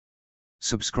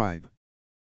Subscribe.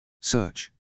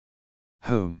 Search.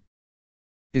 Home.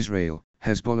 Israel,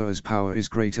 Hezbollah's power is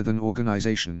greater than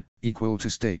organization, equal to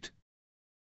state.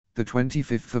 The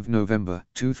 25th of November,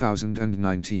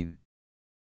 2019.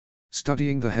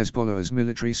 Studying the Hezbollah's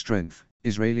military strength,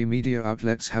 Israeli media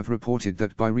outlets have reported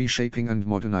that by reshaping and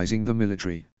modernizing the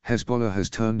military, Hezbollah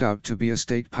has turned out to be a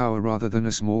state power rather than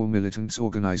a small militants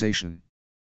organization.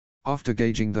 After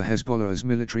gauging the Hezbollah's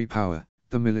military power,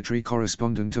 the military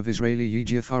correspondent of Israeli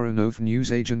Yedioth Ahronoth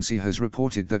news agency has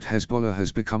reported that Hezbollah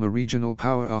has become a regional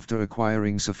power after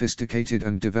acquiring sophisticated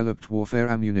and developed warfare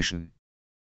ammunition.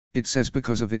 It says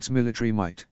because of its military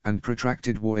might, and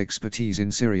protracted war expertise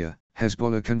in Syria,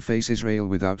 Hezbollah can face Israel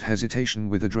without hesitation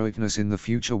with adroitness in the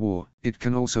future war. It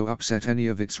can also upset any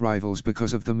of its rivals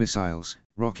because of the missiles,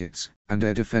 rockets, and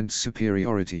air defense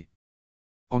superiority.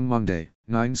 On Monday,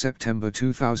 9 September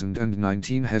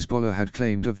 2019, Hezbollah had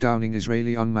claimed of downing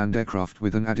Israeli unmanned aircraft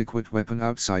with an adequate weapon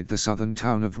outside the southern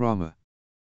town of Ramah.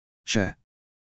 Share.